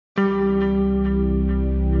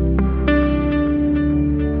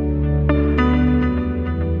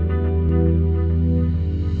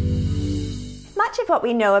what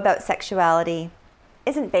we know about sexuality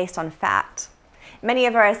isn't based on fact. Many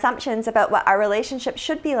of our assumptions about what our relationship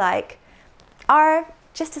should be like are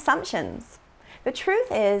just assumptions. The truth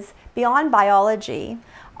is, beyond biology,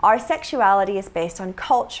 our sexuality is based on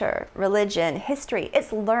culture, religion, history.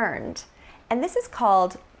 It's learned. And this is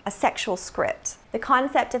called a sexual script. The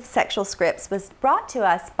concept of sexual scripts was brought to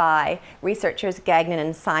us by researchers Gagnon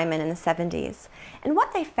and Simon in the 70s. And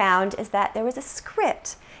what they found is that there was a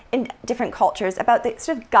script in different cultures about the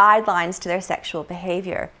sort of guidelines to their sexual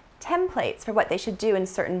behavior, templates for what they should do in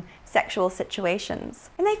certain sexual situations.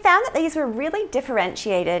 And they found that these were really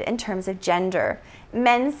differentiated in terms of gender.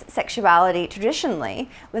 Men's sexuality traditionally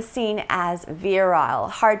was seen as virile,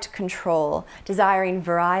 hard to control, desiring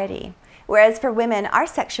variety. Whereas for women, our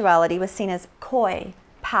sexuality was seen as coy,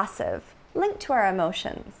 passive, linked to our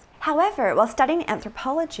emotions. However, while studying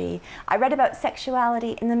anthropology, I read about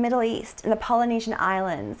sexuality in the Middle East, in the Polynesian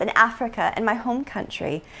Islands, in Africa, and my home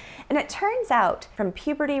country. And it turns out, from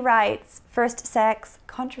puberty rites, first sex,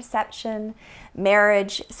 contraception,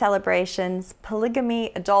 marriage celebrations,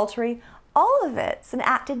 polygamy, adultery, all of it's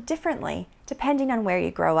enacted differently depending on where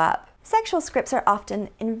you grow up. Sexual scripts are often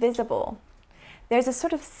invisible. There's a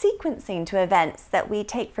sort of sequencing to events that we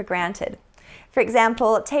take for granted. For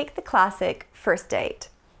example, take the classic first date.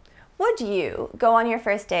 Would you go on your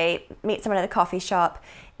first date, meet someone at a coffee shop,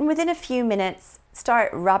 and within a few minutes start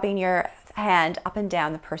rubbing your hand up and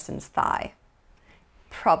down the person's thigh?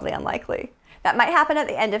 Probably unlikely. That might happen at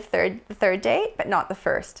the end of the third date, but not the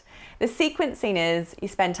first. The sequencing is you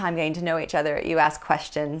spend time getting to know each other, you ask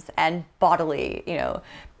questions, and bodily,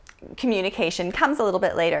 communication comes a little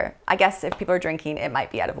bit later. I guess if people are drinking, it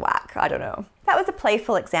might be out of whack. I don't know. That was a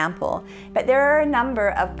playful example, but there are a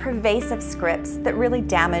number of pervasive scripts that really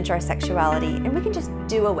damage our sexuality, and we can just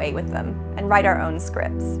do away with them and write our own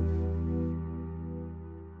scripts.